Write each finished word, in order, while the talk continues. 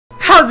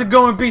How's it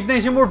going, Beast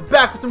Nation? We're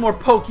back with some more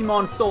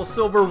Pokemon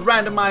SoulSilver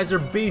Randomizer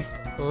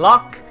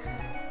Beastlocke.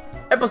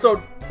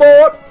 Episode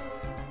 4.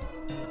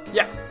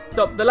 Yeah,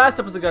 so the last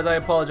episode, guys, I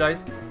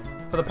apologize.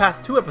 For the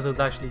past 2 episodes,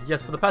 actually. Yes,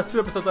 for the past 2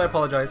 episodes, I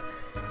apologize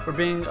for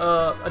being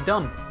a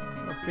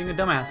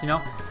dumbass, you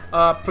know?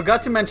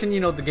 Forgot to mention,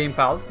 you know, the game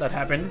files that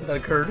happened, that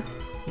occurred.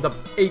 The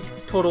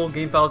 8 total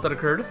game files that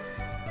occurred.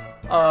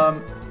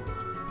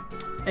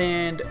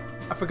 And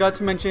I forgot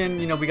to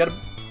mention, you know, we got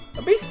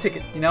a beast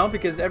ticket, you know,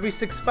 because every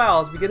 6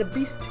 files we get a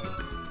beast ticket.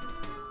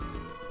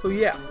 So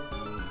yeah,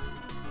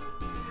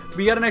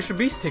 we got an extra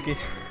beast ticket.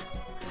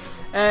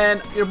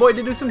 And your boy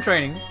did do some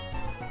training,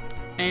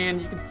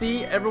 and you can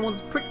see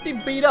everyone's pretty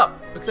beat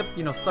up, except,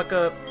 you know,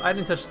 Sucka. I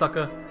didn't touch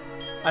Sucka.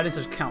 I didn't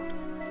touch Count.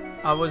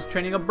 I was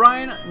training up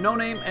Brian, No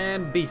Name,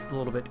 and Beast a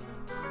little bit.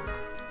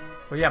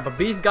 So yeah, but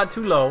Beast got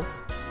too low.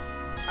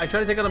 I tried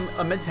to take out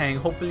a mid-tang,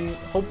 hoping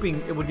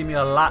it would give me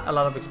a lot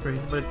of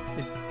experience, but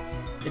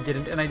it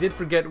didn't. And I did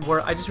forget where.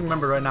 I just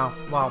remember right now.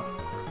 Wow,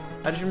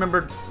 I just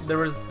remembered there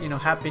was, you know,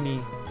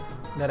 Happiny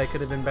that I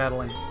could have been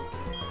battling.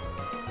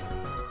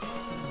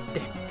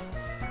 Damn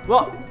it.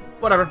 Well,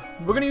 whatever.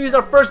 We're gonna use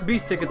our first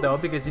beast ticket though,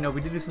 because, you know, we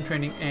did do some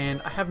training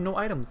and I have no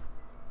items.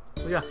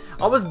 So yeah,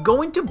 I was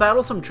going to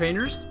battle some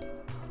trainers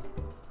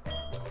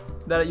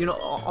that, you know,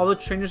 all the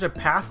trainers I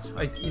passed.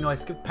 I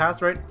skipped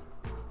past, right?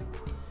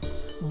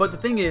 But the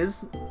thing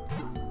is,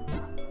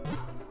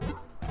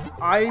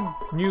 I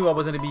knew I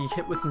was going to be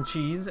hit with some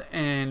cheese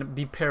and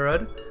be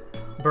parried,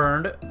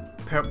 burned,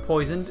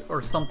 poisoned,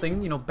 or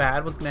something, you know,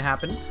 bad was going to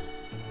happen.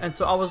 And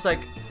so I was like,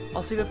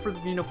 I'll save it for,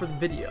 you know, for the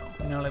video.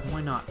 You know, like,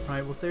 why not,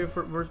 right? We'll save it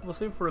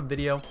for a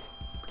video.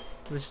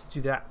 So let's just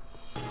do that.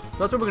 So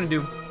that's what we're going to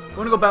do. We're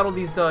going to go battle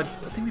these, I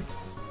think we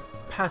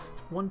passed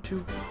 1,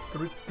 2,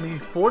 3, maybe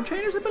 4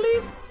 trainers, I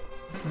believe.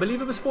 I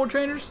believe it was 4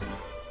 trainers.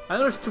 I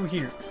know there's 2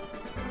 here.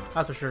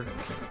 That's for sure.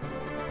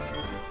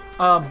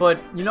 But,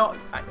 you know,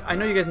 I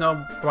know you guys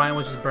know Brian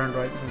was just burned,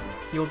 right?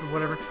 He healed or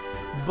whatever.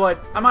 But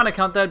I'm not gonna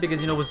count that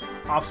because, you know, it was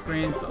off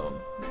screen, so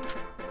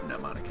I'm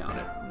not gonna count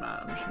it.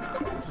 I'm just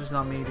not. It's just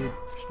not me, dude.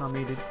 It's not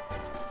me, dude.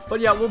 But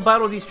yeah, we'll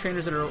battle these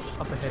trainers that are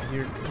up ahead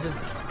here.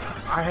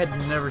 I had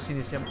never seen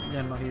this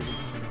Yanma here.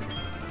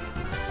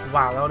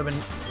 Wow, that would have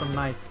been some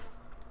nice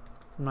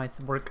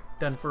work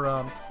done for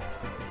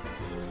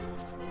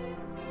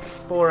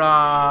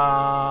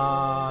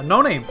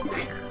No Name.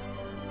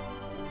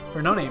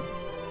 For No Name.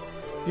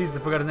 Jesus, I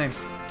forgot his name.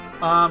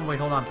 Wait,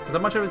 hold on, because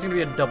I'm not sure if it's gonna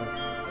be a double.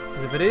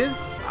 Because if it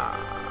is,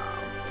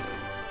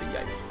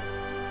 yikes.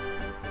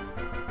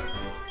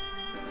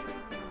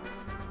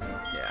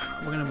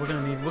 Yeah,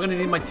 we're gonna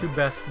need my 2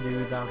 best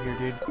dudes out here,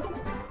 dude.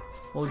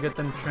 We'll get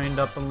them trained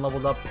up and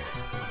leveled up.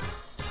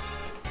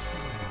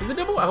 Is it a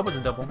double? I hope it's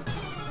a double.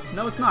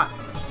 No, it's not.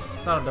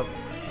 It's not a double.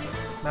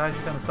 That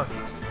actually kind of sucks.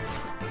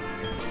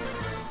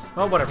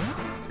 Well, whatever.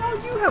 Oh,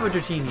 you have a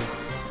Dratini.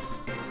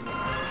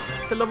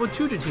 It's a level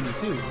 2 Dratini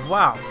too.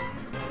 Wow.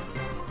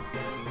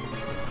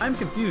 I'm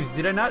confused.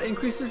 Did I not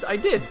increase this? I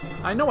did.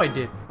 I know I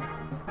did.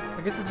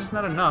 I guess it's just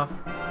not enough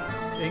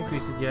to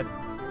increase it yet.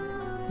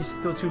 He's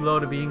still too low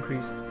to be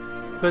increased.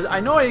 Because I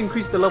know I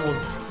increased the levels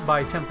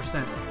by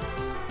 10%.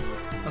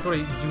 That's what I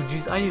do.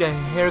 Jeez, I need a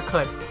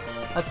haircut.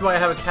 That's why I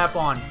have a cap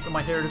on, so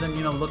my hair doesn't,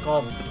 you know, look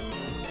all.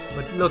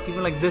 But look,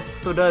 even like this, it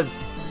still does.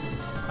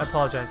 I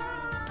apologize.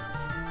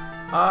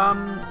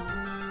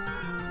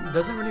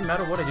 Doesn't really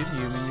matter what I do to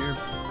you. I mean, you're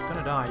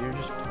gonna die. You're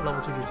just a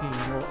level 2 routine.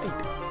 You're level 8.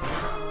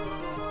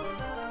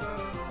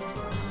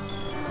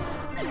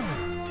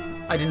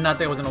 I did not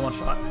think I was in a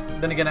one-shot.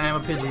 Then again, I am a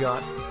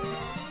Pidgeot.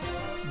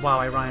 Wow,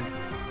 I rhymed.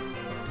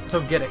 So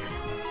get it.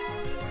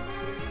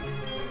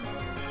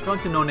 Going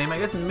to No Name. I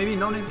guess maybe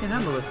No Name can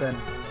handle this then.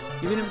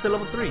 Even if it's a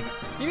level 3.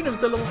 Even if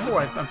it's a level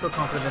 4, I'm feel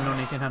confident that No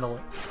Name can handle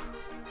it.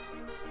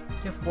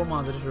 You have 4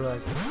 mons, I just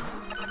realized.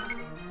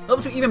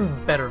 Level 2, even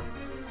better.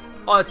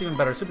 Oh, that's even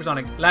better.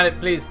 Supersonic. Land it,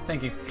 please.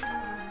 Thank you.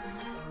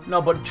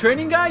 No, but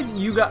training, guys,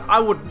 I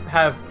would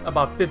have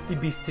about 50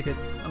 beast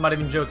tickets. I'm not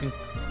even joking.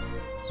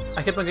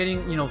 I kept on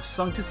getting, you know,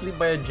 sung to sleep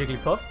by a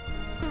Jigglypuff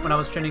when I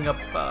was training up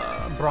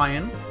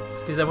Brian.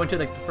 Because I went to,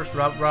 like, the first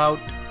route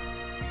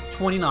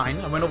 29.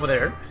 I went over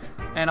there.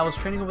 And I was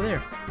training over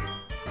there.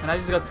 And I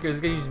just got scared.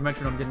 This guy used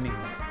Metronome, didn't he?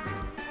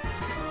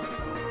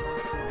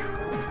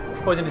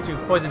 Poison it too.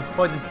 Poison,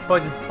 poison,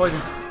 poison,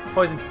 poison,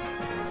 poison.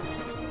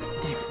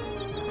 Damn it.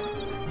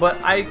 But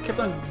I kept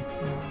on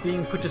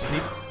being put to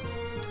sleep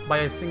by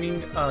a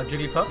singing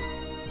Jigglypuff.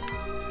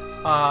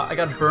 I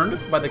got burned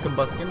by the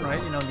combustion, right?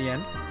 You know, in the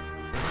end.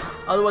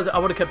 Otherwise, I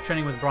would have kept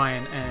training with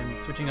Brian and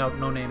switching out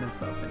No Name and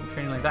stuff and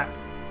training like that.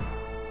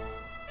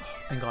 Oh,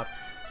 thank God.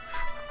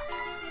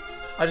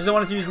 I just don't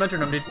want to use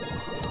Metronome, dude.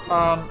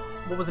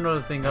 What was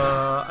another thing?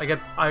 I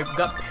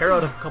got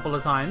parried a couple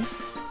of times.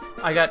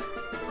 I got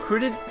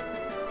critted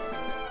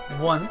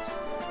once.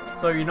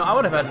 So, you know, I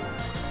would have had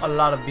a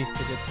lot of beast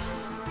tickets.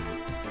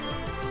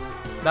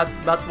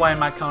 That's why I'm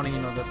not counting, you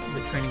know, the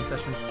training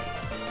sessions.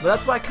 But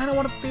that's why I kind of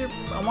want to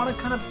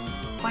kind of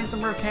find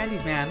some rare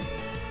candies, man.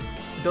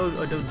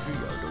 Dodrio.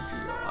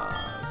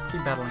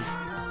 Keep battling.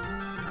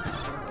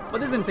 But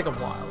this is gonna take a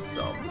while,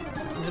 so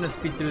I'm gonna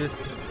speed through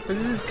this. Because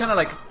this is kind of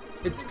like,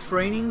 it's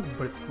training,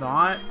 but it's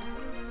not.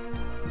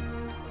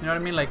 You know what I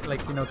mean? Like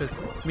you know, because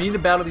we need to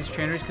battle these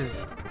trainers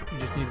because you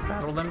just need to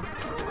battle them.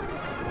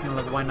 You know,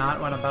 like why not?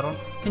 Why not battle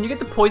them? Can you get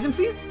the poison,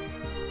 please?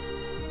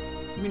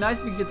 It'd be nice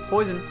if you could get the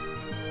poison.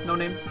 No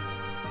name.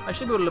 I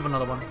should be able to live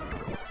another one.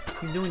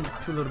 He's doing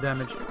too little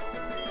damage.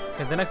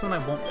 Okay, the next one I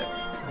won't live.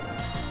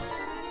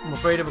 I'm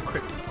afraid of a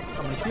crit.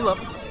 I'm gonna heal up.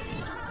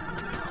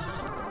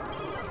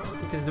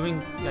 Because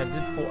doing, yeah, I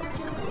did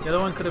 4. The other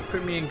one could have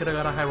crit me and could have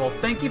got a high roll.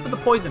 Thank you for the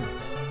poison.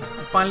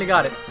 I finally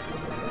got it.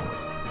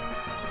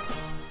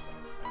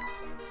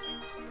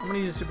 I'm gonna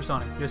use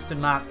Supersonic just to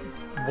not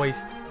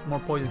waste more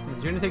poison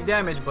things. You're gonna take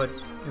damage, but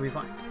you'll be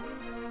fine.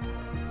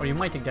 Or you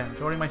might take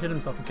damage, or he might hit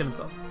himself and kill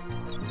himself.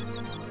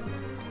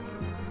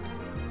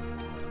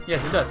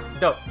 Yes, it does.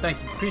 Dope. Thank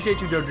you.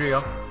 Appreciate you,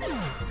 Dodrio.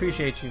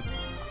 Appreciate you.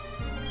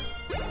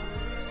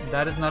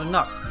 That is not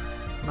enough.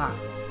 It's not.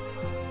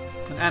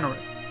 An Anorith.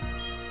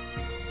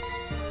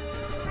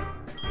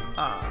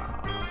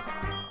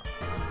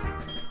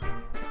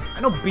 I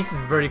know Beast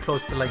is very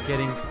close to like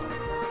getting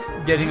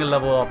a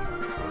level up.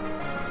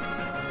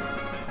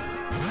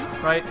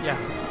 Right? Yeah.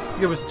 I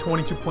think it was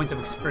 22 points of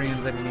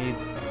experience that he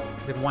needs.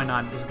 He's like, why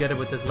not? Just get it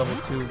with this level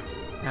 2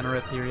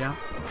 Anorith here, yeah?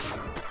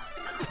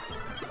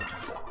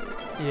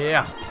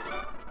 Yeah.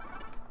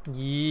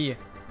 Yeah.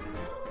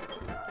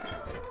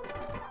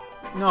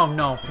 No,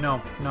 no,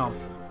 no, no.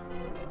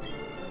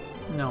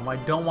 No, I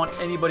don't want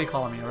anybody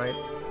calling me, right?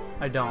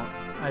 I don't.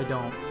 I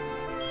don't.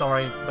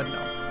 Sorry, but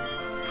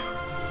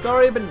no.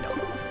 Sorry, but no.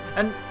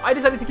 And I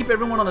decided to keep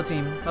everyone on the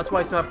team. That's why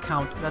I still have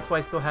count. That's why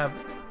I still have...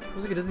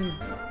 Looks like it doesn't...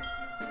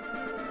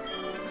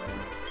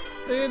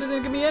 It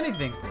doesn't give me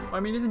anything. I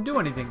mean, it doesn't do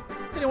anything.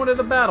 They didn't want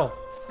to battle.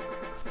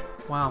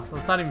 Wow,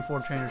 that's not even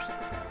 4 trainers.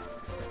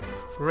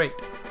 Great.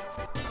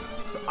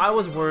 So I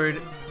was worried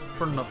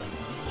for nothing.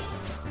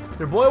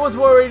 Your boy was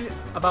worried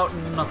about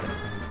nothing.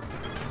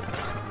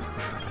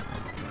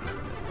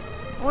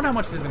 I wonder how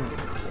much this is going to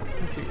do.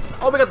 I'm curious.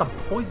 Oh, we got the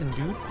poison,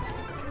 dude.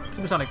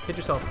 Supersonic, hit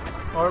yourself.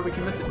 Or we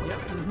can miss it. Yeah.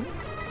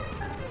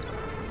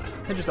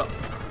 Hit yourself.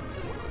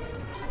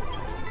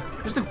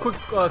 Just a quick,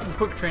 some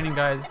quick training,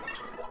 guys.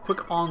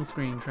 Quick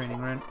on-screen training,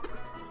 right?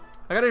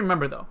 I gotta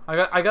remember though.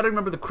 I gotta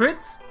remember the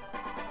crits.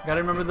 I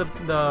gotta remember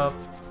the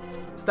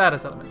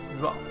status elements as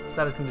well.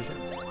 Status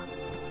conditions.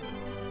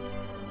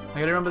 I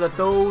gotta remember that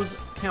those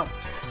count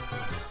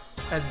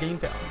as game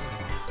fail.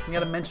 You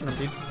gotta mention them,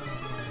 dude.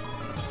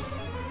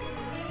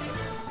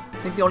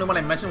 I think the only one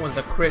I mentioned was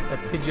the crit that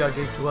Pidgeot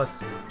gave to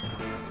us.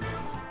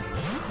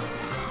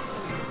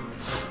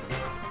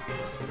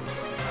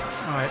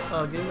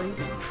 Alright, get late.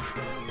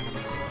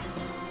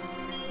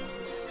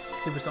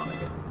 Supersonic.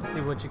 Let's see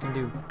what you can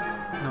do.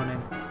 No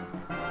name.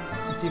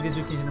 Let's see if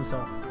Izuki can hit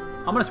himself.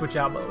 I'm gonna switch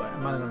out, by the way.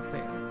 I'm not gonna stay.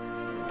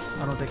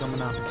 I don't think I'm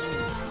gonna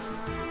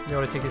be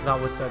able to take this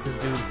out with this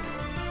dude.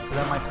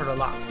 That might hurt a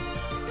lot.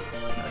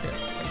 I did.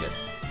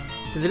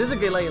 Because it is a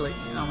Galele,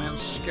 you know, man. I'm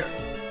scared.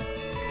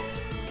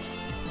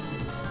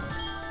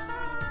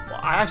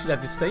 Well, I actually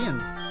have to stay in.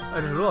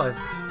 I just realized.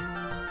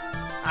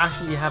 I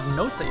actually have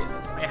no say in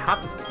this. I have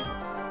to stay in.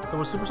 So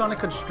we're Supersonic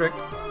Constrict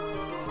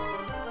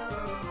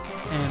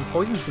and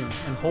Poison Sting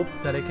and hope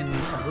that it can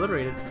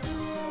obliterate it.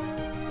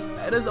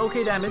 It is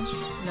okay damage,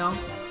 you know.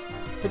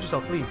 Hit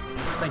yourself, please.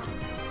 Thank you.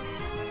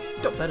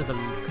 Dope, that is a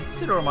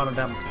considerable amount of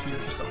damage to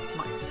yourself.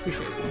 Nice,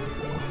 appreciate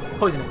it.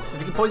 Poison it. If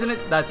you can poison it,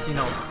 that's, you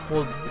know,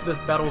 well, this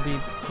battle will be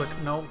quick.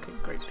 No, okay,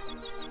 great.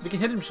 If you can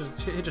hit him,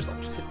 just hit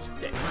yourself. Just hit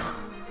yourself.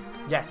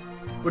 Yes,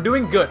 we're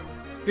doing good.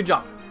 Good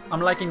job.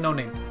 I'm liking No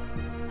Name.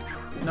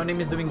 No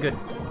Name is doing good.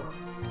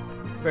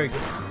 Very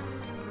good.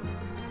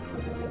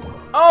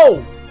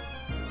 Oh!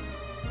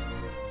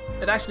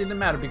 It actually didn't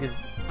matter because,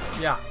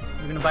 yeah,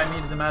 you're gonna bite me.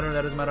 It doesn't matter.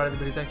 That doesn't matter either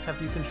because I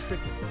have you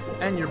constricted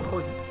and you're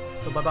poisoned.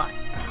 So bye bye.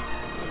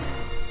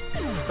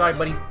 Sorry,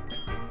 buddy,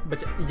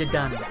 but you're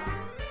done.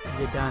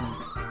 You're done.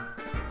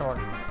 Sorry.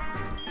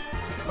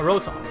 A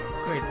Rotom.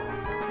 Great.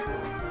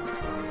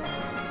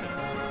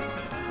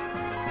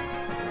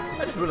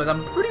 I just realized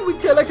I'm pretty weak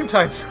to electric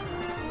types.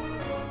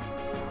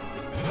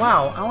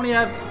 Wow, I only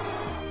have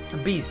a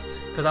Beast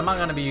because I'm not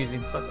gonna be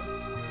using Sucker.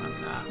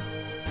 I'm not.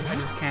 I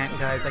just can't,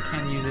 guys. I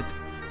can't use it.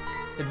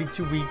 It'd be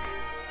too weak.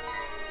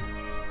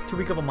 Too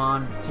weak of a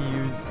mon to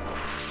use.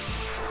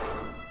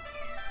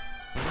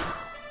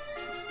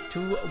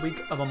 Too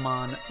weak of a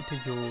mon to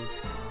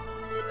use.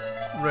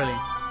 Really.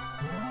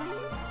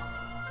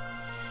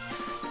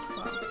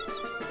 Wow.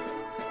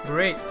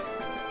 Great.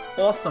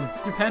 Awesome.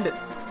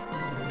 Stupendous.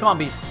 Come on,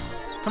 Beast.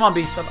 Come on,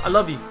 Beast. I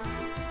love you.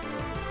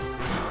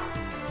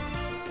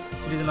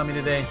 She doesn't love me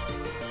today.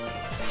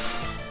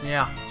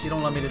 Yeah, she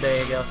don't love me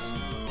today, I guess.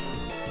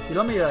 She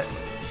loved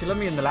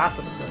me in the last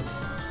episode.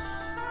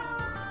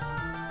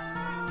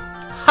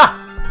 Ha!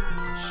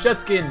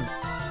 Shudskin.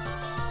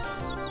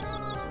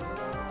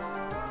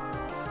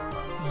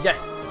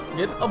 Yes,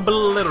 get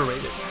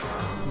obliterated.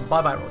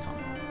 Bye bye, Rotom.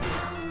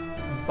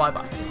 Bye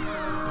bye.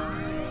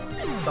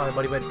 Sorry,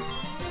 buddy, but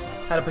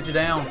had to put you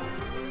down.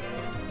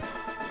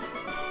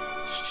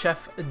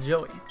 Chef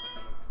Joey.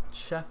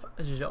 Chef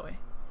Joey.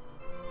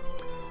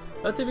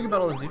 Let's see if we can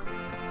battle this dude.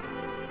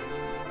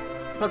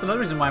 That's another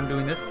reason why I'm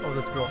doing this. Oh,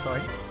 this girl,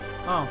 sorry.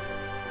 Oh.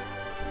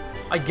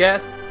 I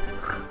guess.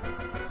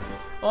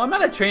 Oh, I'm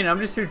not a trainer. I'm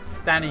just here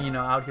standing, you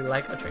know, out here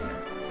like a trainer.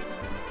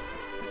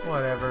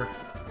 Whatever.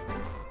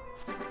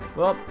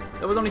 Well,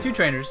 there was only 2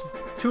 trainers.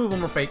 2 of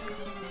them were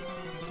fakes.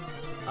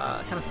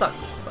 Kind of sucks,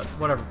 but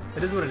whatever.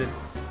 It is what it is.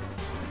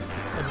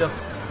 It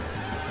does.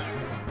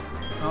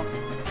 Well,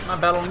 I'm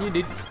not battling you,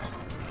 dude.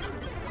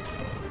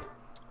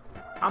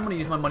 I'm gonna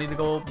use my money to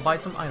go buy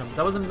some items.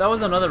 That was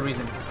another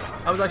reason.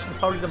 That was actually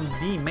probably the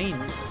main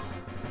reason.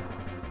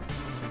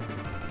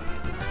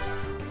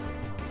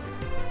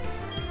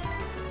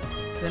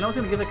 Cause I know it's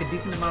gonna give like a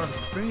decent amount of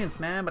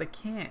experience, man, but I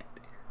can't.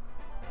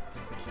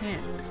 I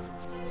can't.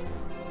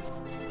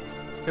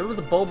 If it was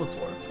a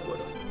Bulbasaur, I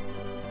would've.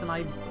 It's an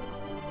Ivysaur. It's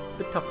a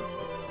bit tougher.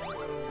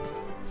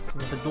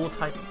 Because of the dual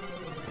typing.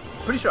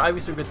 Pretty sure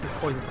Ivysaur gets his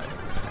poison type.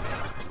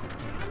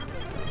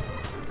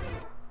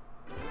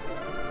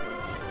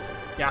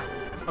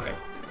 Yes. Okay.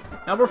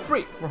 Now we're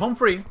free. We're home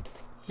free.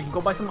 We can go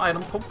buy some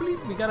items. Hopefully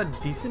we got a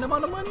decent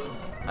amount of money.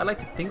 I like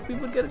to think we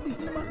would get a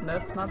decent amount.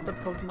 That's not the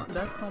Pokemon.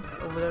 That's not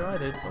over there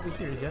either. It's over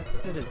here. Yes,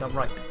 it is. I'm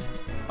right.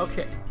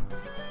 Okay.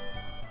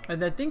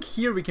 And I think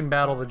here we can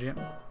battle the gym.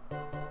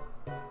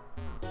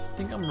 I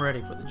think I'm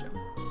ready for the gym.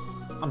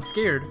 I'm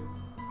scared,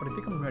 but I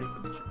think I'm ready for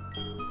the gym.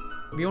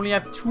 We only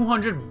have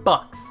 200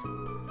 bucks.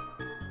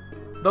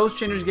 Those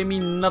trainers gave me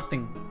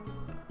nothing.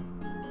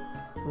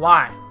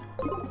 Why?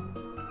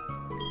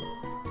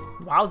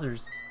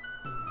 Wowzers.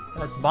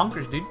 That's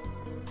bonkers, dude.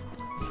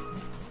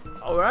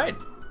 Alright.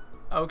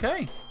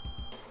 Okay.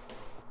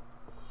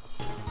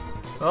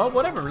 Well,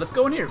 whatever. Let's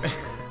go in here.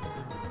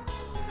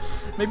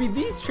 Maybe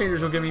these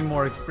trainers will give me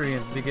more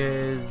experience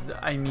because,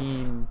 I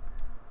mean...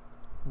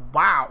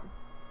 Wow.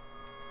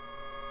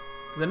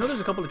 Because I know there's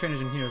a couple of trainers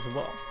in here as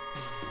well.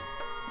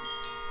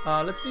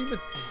 Let's leave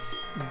with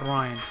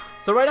Brian.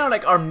 So right now,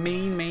 like, our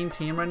main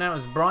team right now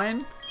is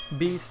Brian,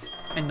 Beast,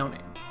 and No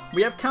Name.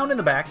 We have Count in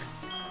the back.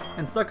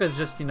 And Sucka's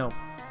just, you know,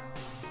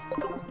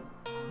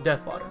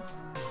 death fodder.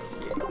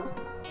 Yeah. Okay,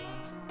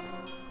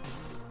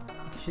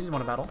 she doesn't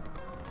want to battle.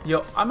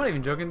 Yo, I'm not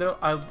even joking though.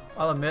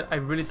 I'll admit, I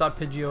really thought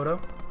Pidgeot,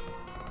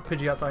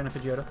 sorry, not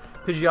Pidgeotto.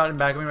 Pidgeot in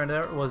back of me right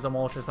there was a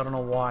Moltres. I don't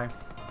know why.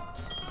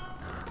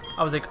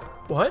 I was like,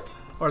 what?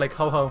 Or like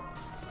Ho-Ho.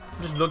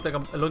 It just looked like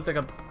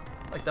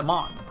like the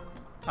Mon.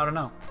 I don't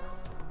know.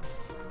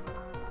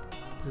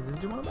 Does this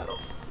dude want to battle?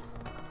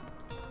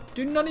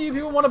 Do none of you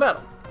people want to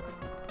battle?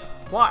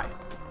 Why?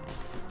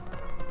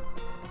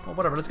 Well,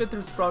 whatever. Let's get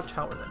through Sprout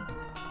Tower then.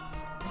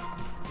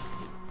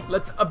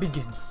 Let's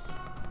begin.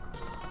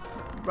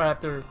 Right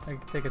after I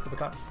take us to the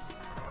car.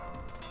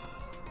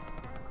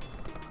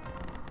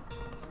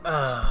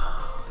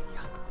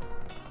 Yes.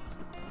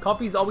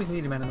 Coffee is always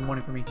needed, man, in the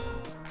morning for me.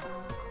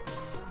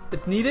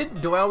 It's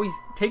needed. Do I always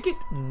take it?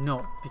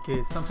 No,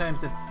 because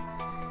sometimes it's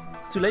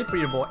too late for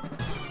your boy.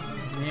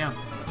 Yeah.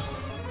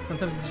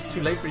 Sometimes it's just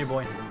too late for your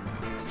boy.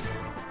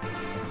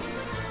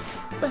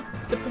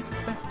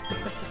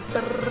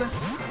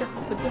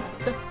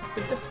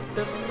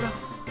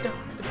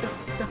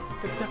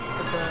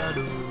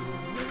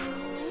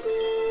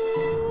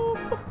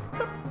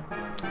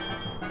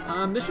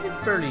 This should be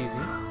fairly easy.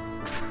 I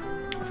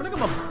feel like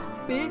I'm a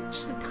bit,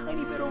 just a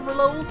tiny bit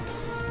overload,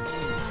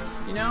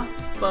 you know?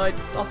 But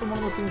it's also one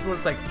of those things where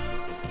it's like,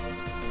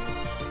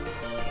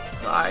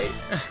 it's alright.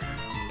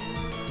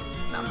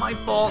 Not my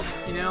fault,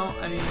 you know?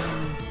 I mean,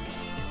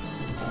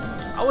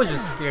 I was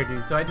just scared,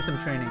 dude, so I did some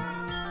training.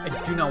 I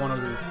do not want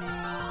to lose.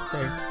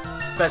 Okay?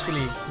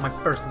 Especially my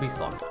first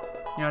Beastlocke.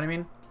 You know what I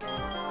mean?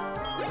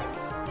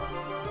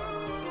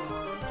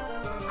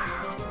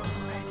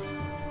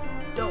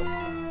 Dope.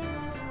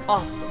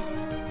 Awesome.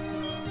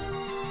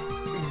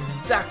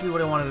 Exactly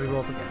what I wanted to go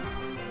up against.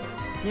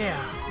 Yeah.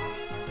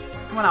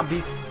 Come on out,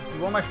 Beast.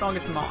 You are my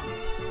strongest Mon.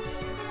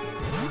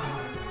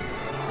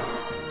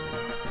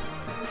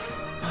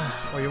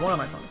 Or you're one of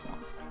my strongest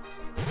Mons.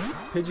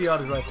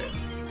 Pidgeot is right there.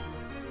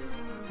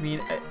 I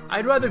mean,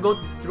 I'd rather go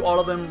through all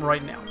of them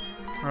right now.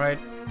 Alright?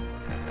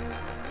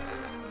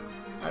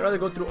 I'd rather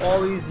go through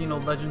all these, you know,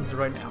 legends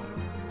right now.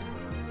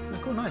 Oh,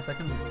 cool, nice. I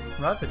can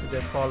wrap it to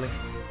death, probably.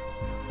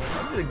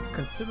 I did a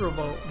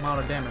considerable amount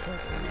of damage right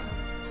there.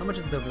 How much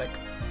is the, like,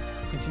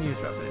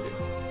 continuous wrap gonna do?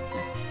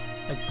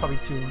 Like, probably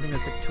 2. I think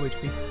that's like 2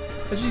 HP.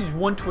 Let's just use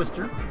 1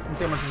 twister and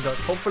see how much it does.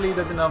 Hopefully it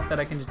does enough that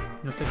I can just,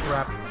 you know, take the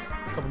wrap a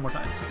couple more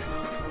times.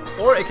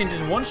 Or it can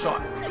just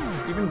one-shot.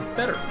 Even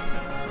better.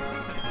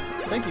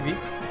 Thank you,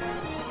 Beast.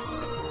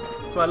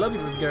 So I love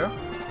you, girl.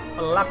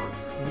 A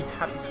Lapras. Be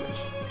happy,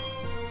 switch.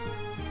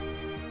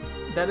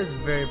 That is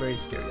very, very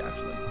scary,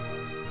 actually.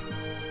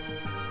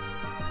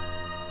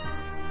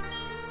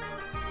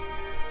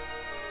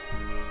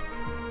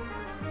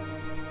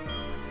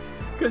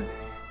 Because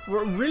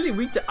we're really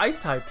weak to ice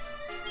types.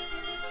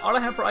 All I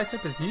have for ice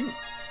type is you.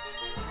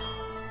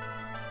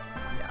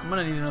 Yeah, I'm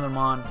gonna need another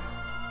Mon.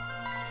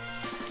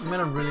 I'm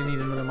gonna really need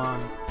another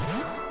Mon.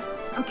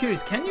 I'm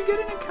curious, can you get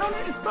an encounter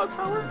in Sprout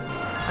Tower?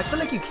 I feel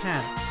like you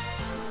can.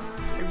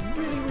 I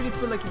really, really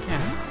feel like you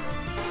can.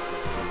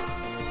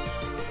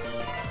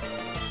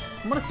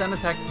 I'm gonna send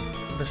attack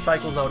the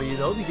Strikles out of you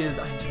though, because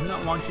I do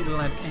not want you to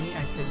land any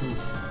ice type move.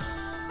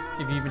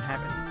 If you even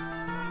have any.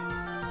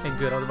 Okay,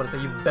 good. I was about to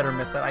say, you better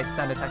miss that. Ice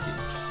Sand attacked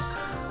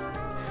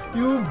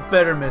you. You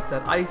better miss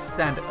that. Ice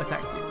Sand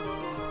attacked you.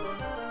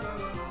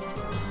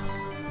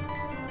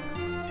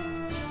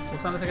 We'll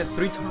Sand attack it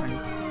 3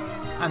 times,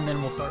 and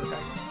then we'll start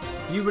attacking.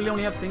 You really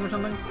only have Sing or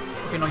something?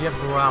 Okay, no, you have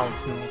Growl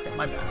too. Okay,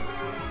 my bad.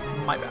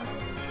 My bad.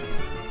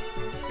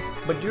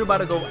 But you're about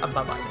to go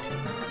bye-bye.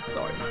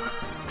 Sorry.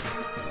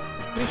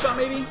 3 shot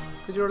maybe?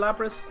 Because you're a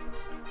Lapras?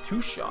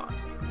 2 shot.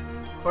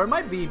 Or it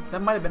might be,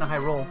 that might have been a high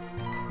roll.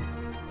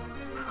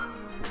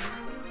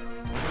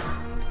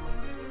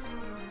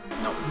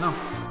 No, no.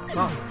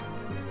 Wow.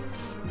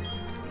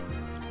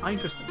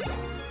 Interesting.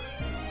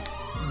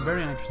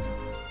 Very interesting.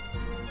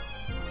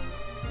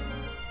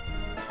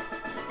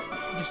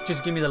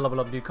 Just give me the level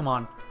up, dude. Come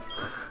on.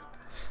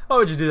 Why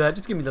would you do that?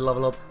 Just give me the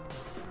level up.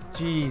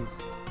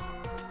 Jeez.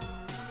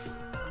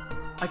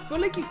 I feel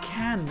like you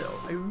can, though.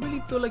 I really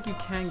feel like you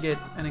can get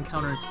an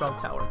encounter in Sprout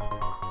Tower.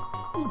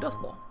 Ooh, Dust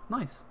Ball.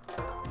 Nice.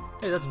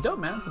 Hey, that's dope,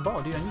 man. That's a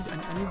ball, dude. I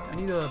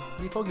need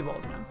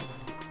Pokeballs, man.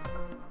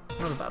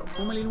 Another battle.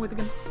 Who am I leading with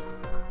again?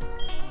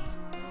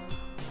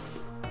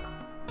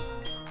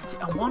 See,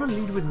 I want to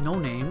lead with No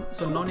Name,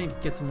 so No Name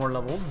gets more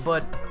levels,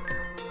 but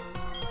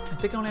I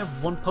think I only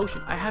have 1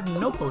 potion. I have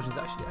no potions,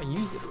 actually. I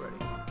used it already.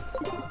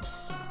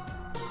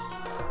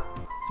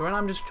 So right now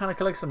I'm just trying to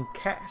collect some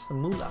cash,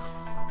 some moolah,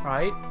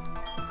 right?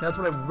 That's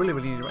what I really,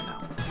 really need right now.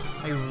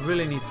 I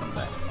really need some of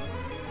that.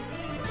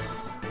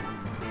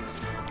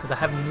 Because I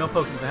have no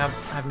potions. I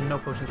have no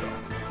potions at all.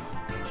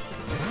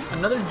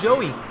 Another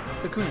Joey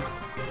Kakuna.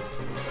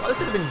 Oh, this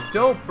would have been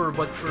dope for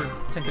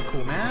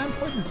Tentacool, man.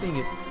 Poison Sting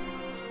it.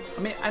 I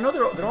mean, I know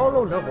they're all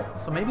low level,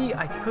 so maybe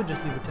I could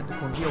just leave with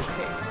Tentacool and be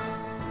okay.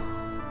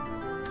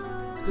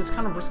 It's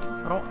kind of risky.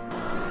 I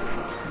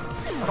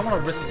don't want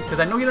to risk it because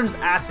I know he learns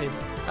Acid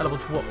at level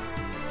 12.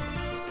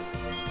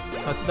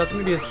 That's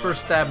gonna be his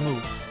first stab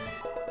move.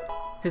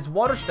 His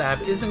Water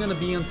Stab isn't gonna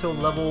be until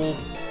level,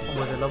 what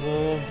was it,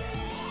 level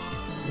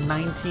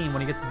 19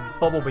 when he gets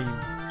Bubble Beam,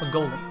 a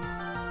Golem.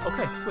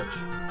 Okay, switch.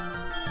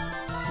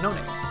 No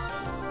Name.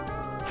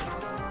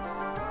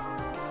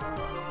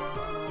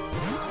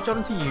 Switch out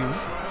into you.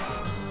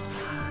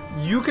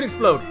 You can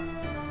explode.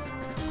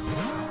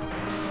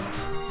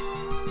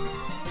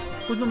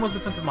 Who's the most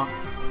defensive mon?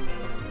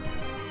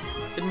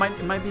 It might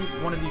be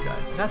one of you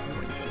guys. It has to be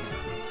one of you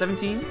guys.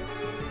 17.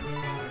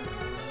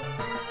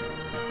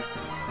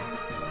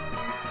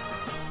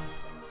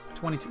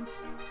 22.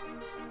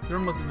 You're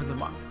the most defensive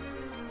mon.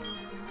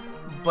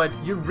 But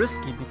you're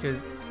risky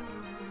because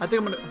I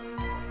think I'm gonna.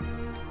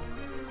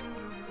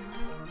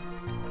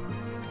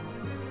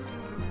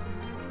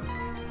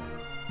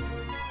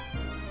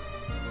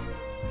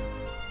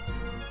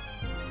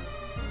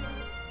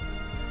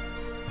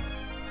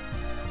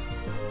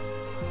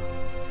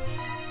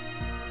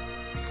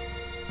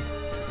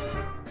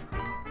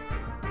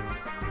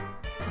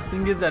 The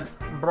thing is that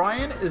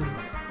Brian is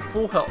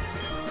full health.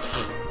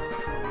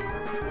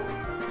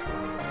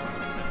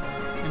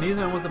 And he's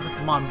almost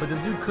defensive mon, but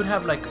this dude could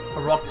have like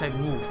a rock type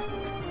move.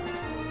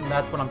 And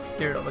that's what I'm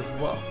scared of as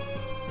well.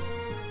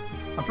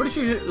 I'm pretty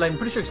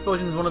sure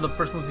Explosion is one of the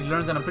first moves he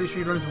learns, and I'm pretty sure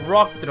he learns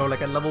Rock Throw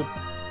like at level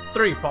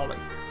 3 probably.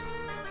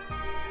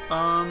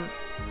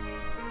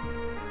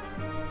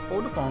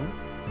 Hold the phone.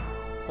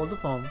 Hold the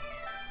phone.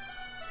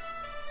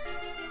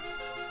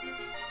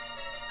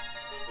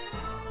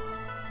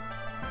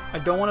 I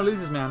don't want to lose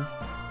this man.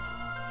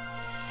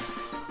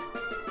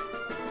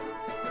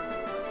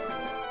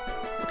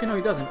 Okay, no,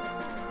 he doesn't.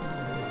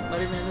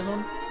 Not even in this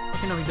one?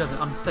 Okay, no, he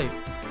doesn't. I'm safe.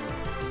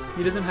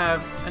 He doesn't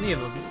have any of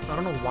those moves. I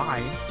don't know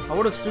why. I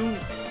would assume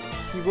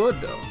he would,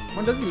 though.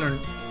 When does he learn?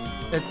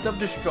 It's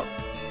Self-Destruct.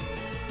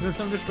 He learns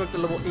Self-Destruct at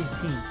level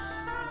 18.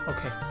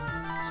 Okay.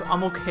 So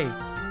I'm okay.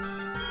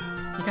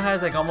 He kind of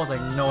has like almost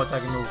like no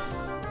attacking move.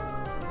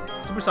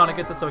 Supersonic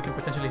it so he can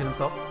potentially hit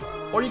himself.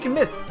 Or you can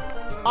miss.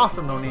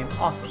 Awesome, No Name.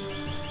 Awesome.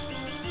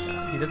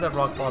 Yeah, he does have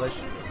Rock Polish.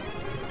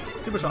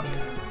 Supersonic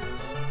it.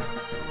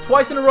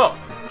 Twice in a row.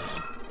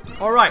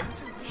 Alright.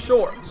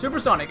 Sure.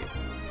 Supersonic it.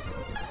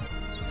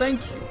 Thank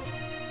you.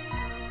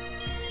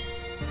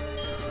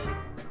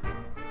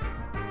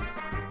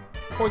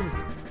 Poison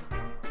Sting.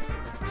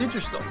 Hit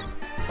yourself.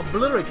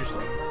 Obliterate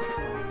yourself.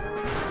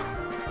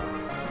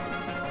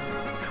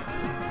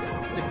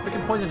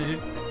 Freaking poison it,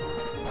 dude.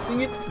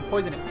 Sting it and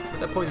poison it with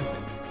that poison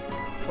sting.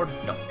 Or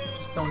don't.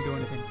 Just don't do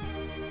anything.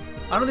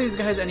 I don't think this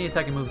guy has any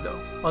attacking moves though,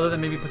 other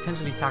than maybe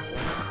potentially tackle.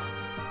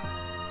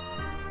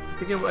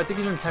 I think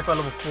he's doing tackle at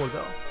level 4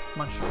 though. I'm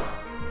not sure.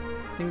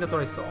 I think that's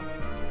what I saw.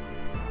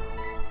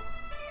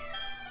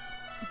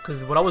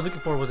 Because what I was looking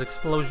for was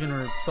Explosion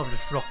or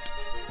Self-Destruct.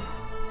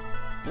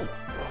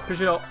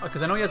 Pretty sure,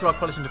 because I know he has Rock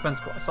Polish and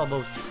Defense Core. I saw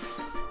those two.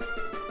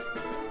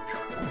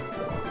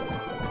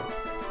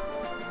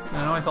 And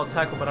I know I saw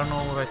Tackle, but I don't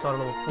know if I saw it at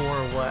level 4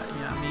 or what.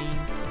 You know what I mean?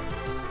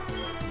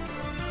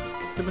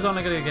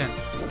 Supersonic it again.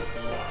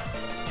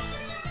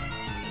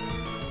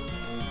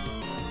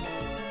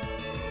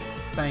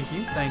 Thank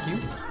you, thank you.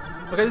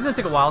 Okay, this is gonna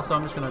take a while, so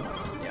I'm just gonna,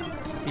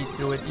 yeah, speed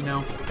through it, you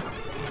know.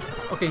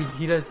 Okay,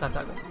 he does have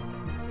tackle.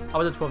 I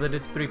was at 12, that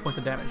did 3 points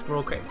of damage. We're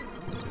okay.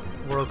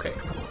 We're okay.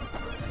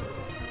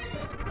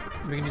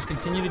 We can just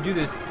continue to do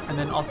this, and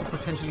then also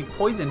potentially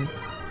poison.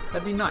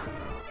 That'd be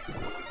nice.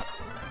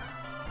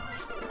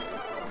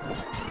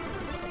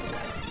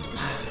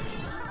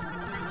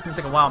 It's gonna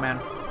take a while, man.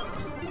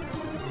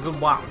 Good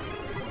wow.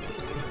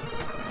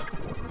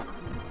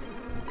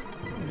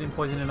 You didn't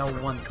poison it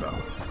out once, bro.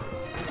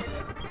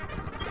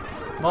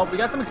 Well, we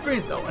got some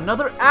experience though.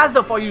 Another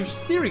Azov, are you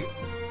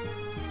serious?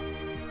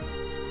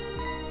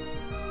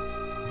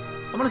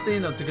 I'm gonna stay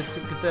in though to get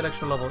that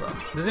extra level though.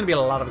 There's gonna be a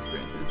lot of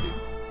experience for this dude.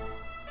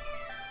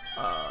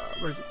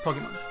 Where's it?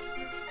 Pokemon.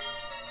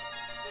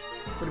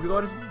 Would we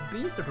go to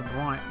Beast or to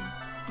Brian?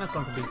 Let's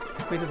go to Beast.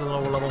 Beast is a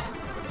lower level.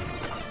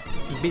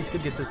 Beast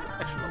could get this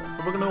extra level.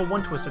 So we're gonna go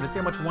one Twister. Let's see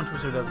how much one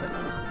Twister does then.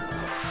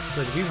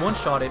 Because if we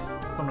one-shot it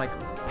from like,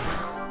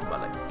 what,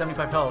 like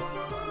 75 health.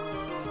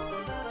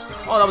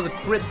 Oh, that was a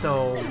crit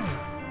though.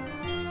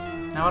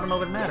 Now I don't know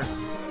if it mattered.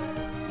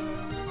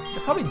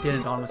 It probably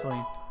didn't, honestly.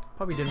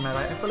 Probably didn't matter.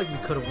 I feel like we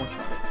could have one-shot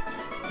it.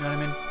 You know what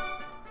I mean?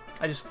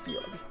 I just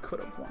feel like we could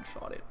have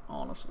one-shot it,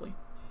 honestly.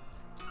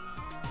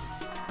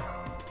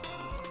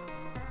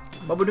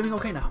 But we're doing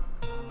okay now.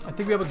 I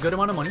think we have a good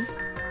amount of money.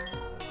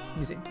 Let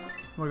me see.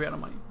 What are we out of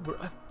money? We're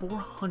at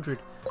 400.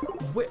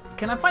 Wait,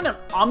 can I find an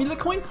amulet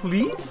coin,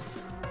 please?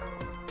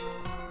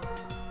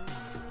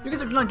 You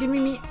guys are not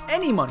giving me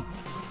any money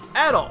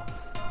at all.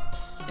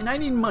 And I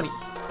need money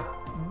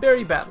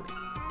very badly.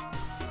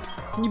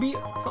 Can you be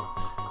some...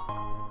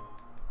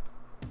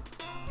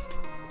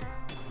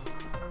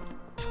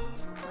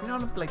 You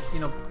know, like, you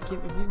know, if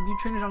you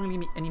trainers aren't gonna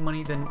give me any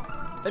money, then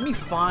let me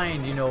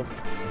find, you know,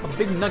 a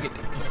big nugget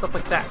and stuff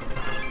like that.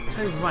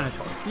 Hey,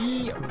 Rhinotaur.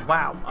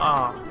 Wow.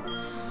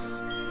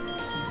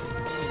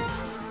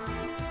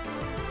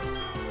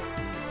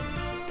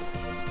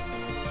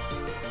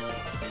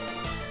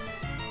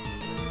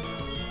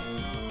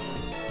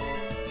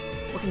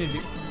 What can you do?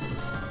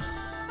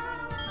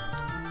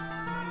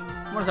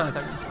 What is that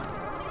attack?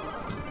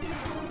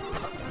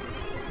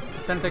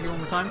 Send attack one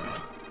more time.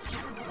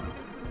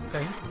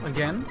 Okay,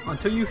 again,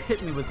 until you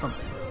hit me with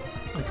something.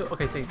 Until,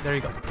 okay, see, there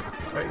you go.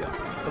 There you go.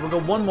 So we'll go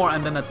one more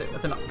and then that's it.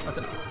 That's enough. That's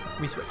enough.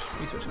 We switch.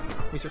 We switch now.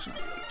 We switch now.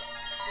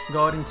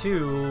 Go out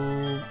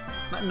into,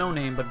 not No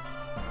Name, but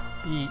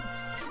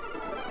Beast.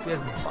 He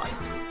has Bite.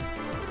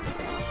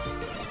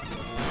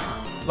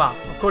 Wow,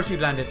 of course you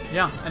landed.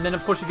 Yeah, and then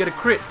of course you get a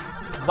crit.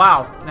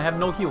 Wow, and I have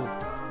no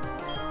heals.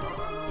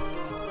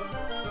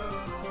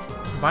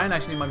 Brian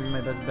actually might be my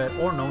best bet,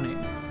 or No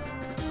Name.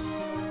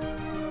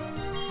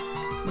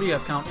 What do you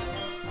have, Count?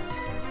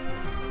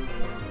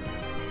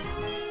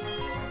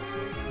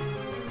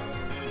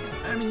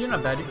 I mean, you're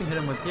not bad. You can hit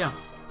him with, yeah.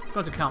 It's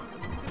going to count.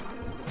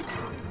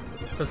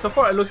 Because so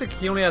far, it looks like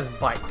he only has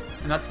Bite.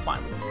 And that's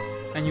fine.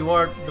 And you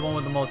are the one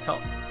with the most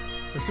health.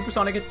 The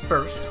Supersonic hit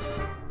first.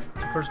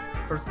 So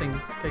first thing,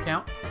 okay,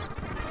 count.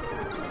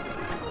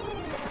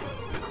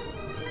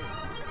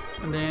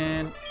 And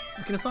then,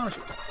 we can Astonish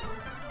it.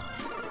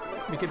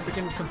 We can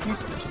freaking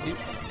confuse Flinch it, dude.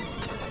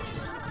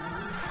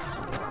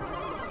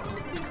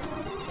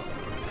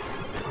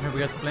 Here we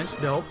got the Flinch,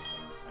 dope.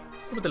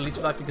 Let's go with the Leech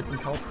Life to get some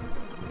help.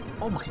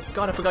 Oh my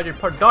god, I forgot you're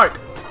part dark.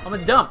 I'm a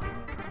dumb.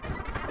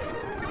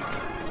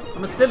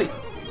 I'm a silly.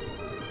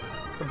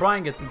 So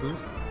Brian gets a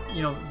boost.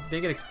 You know, they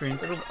get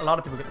experience. A lot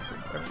of people get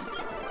experience.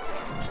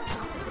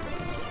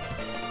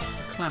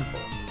 Clampo.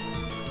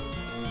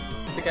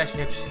 I think I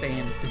actually have to stay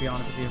in, to be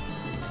honest with you.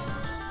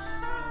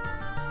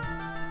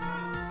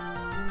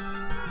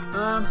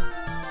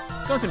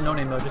 Let's go into No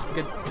Name mode just so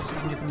we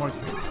can get some more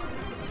experience.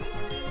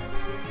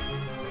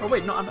 Oh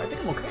wait, no, I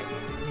think I'm okay.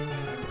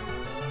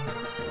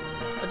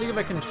 I think if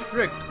I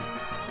constrict,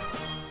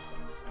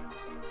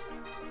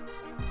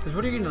 because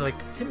what are you gonna like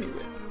hit me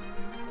with?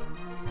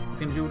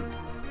 Then you're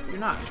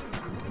not.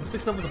 I'm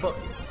 6 levels above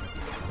you.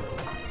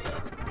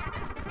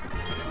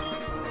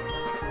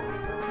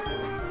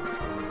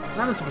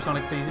 Land a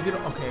Supersonic, please. If you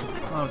don't, okay.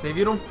 I'll say if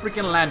you don't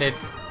freaking land it,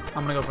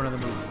 I'm gonna go for another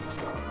move.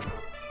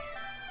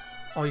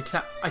 Oh, you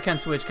can't. I can't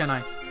switch, can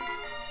I?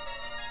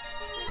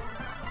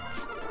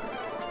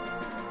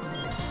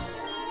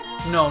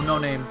 No, No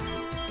Name.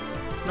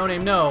 No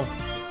Name, no.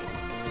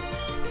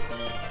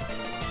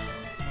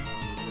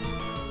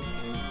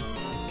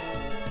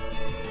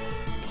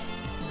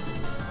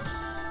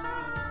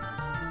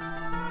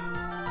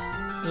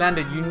 Land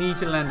it. You need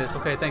to land this.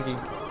 Okay, thank you.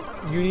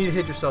 You need to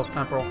hit yourself,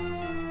 Temporal.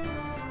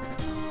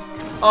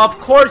 Of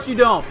course you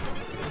don't.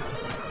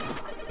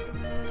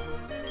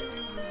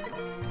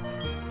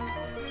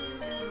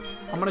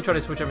 I'm gonna try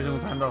to switch every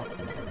single time though,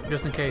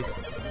 just in case.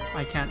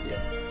 I can't yet.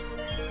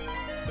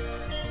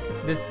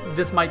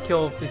 This might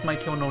kill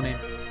No Name.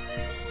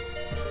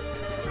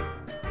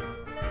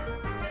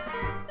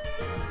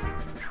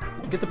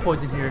 Get the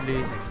poison here at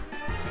least.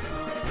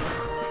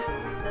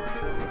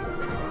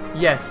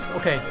 Yes.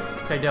 Okay.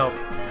 Okay, dope.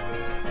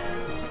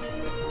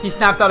 He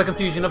snaps out of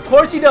confusion. Of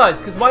course he does,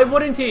 because why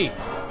wouldn't he?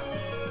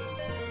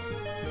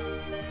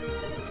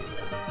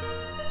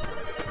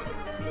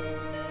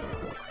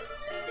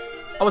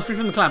 I was free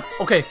from the clamp.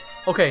 Okay,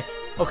 okay,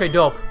 okay,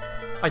 dope.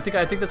 I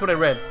think that's what I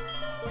read.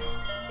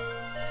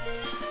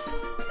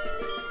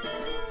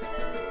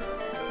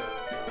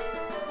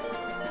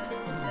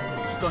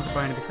 Just going to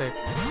Brian to be safe.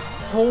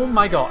 Oh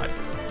my god.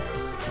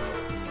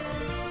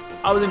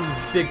 I was in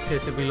big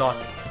piss if we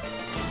lost.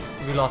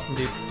 If we lost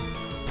indeed.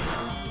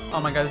 Oh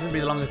my god, this is gonna be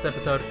the longest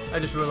episode. I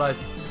just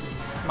realized.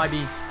 Might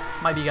be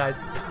guys.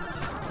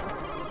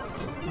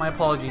 My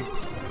apologies.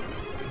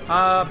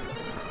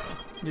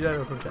 You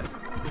gotta protect.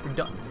 We're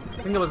done. I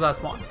think that was the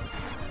last one.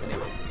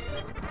 Anyways.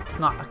 It's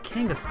not a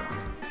Kangaskhan.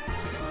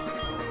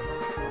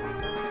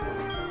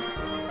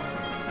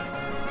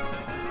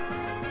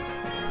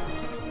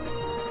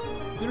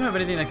 You don't have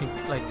anything that can,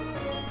 like,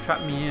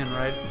 trap me in,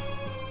 right?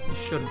 You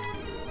shouldn't.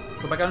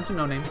 Go back out into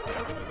No Name.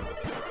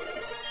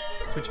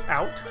 Switch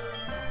out.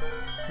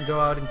 And go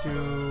out into...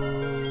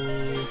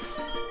 You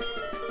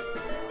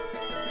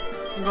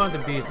can go into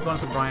Beast. Go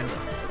into Brian.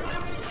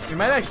 You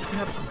might actually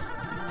have to...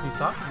 Can you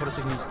stop? What is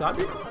it? Can you stop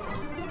it?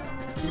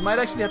 You might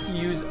actually have to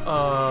use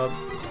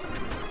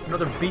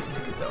another Beast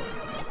ticket, though.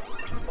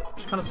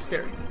 Which is kind of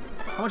scary.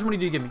 How much money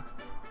do you give me?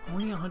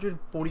 Only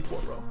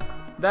 144, bro.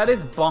 That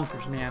is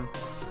bonkers, man.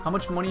 How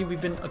much money we've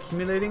been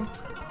accumulating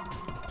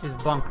is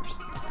bonkers.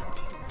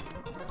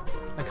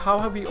 Like, how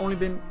have we only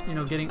been, you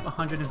know, getting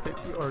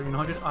 150 or, you know,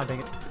 100? Ah, dang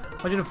it.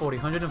 140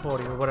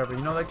 or whatever.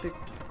 You know, like,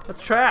 that's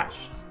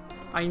trash.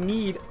 I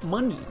need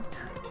money.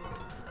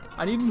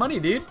 I need money,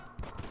 dude.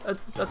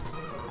 That's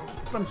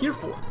what I'm here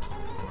for.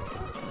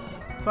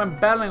 So I'm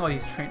battling all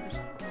these trainers.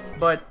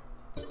 But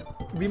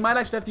we might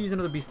actually have to use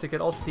another Beast ticket.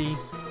 I'll see.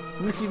 I'm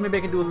gonna see if maybe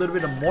I can do a little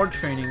bit of more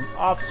training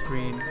off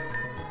screen.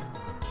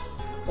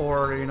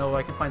 Or, you know,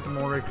 I can find some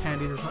more rare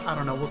candies or something. I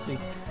don't know. We'll see.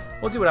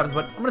 We'll see what happens.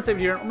 But I'm gonna save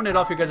it here. I'm gonna head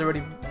off. You guys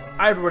already.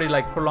 I've already,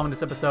 like, prolonged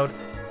this episode.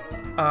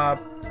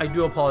 I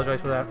do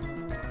apologize for that.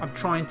 I'm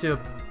trying to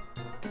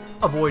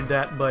avoid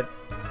that, but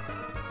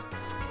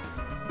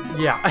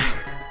yeah.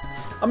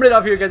 I'm gonna head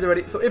off here, you guys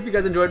already. So if you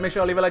guys enjoyed, make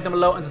sure to leave a like down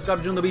below and subscribe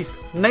to Join the Beast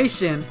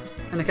Nation.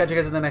 And I'll catch you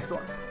guys in the next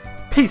one.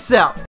 Peace out.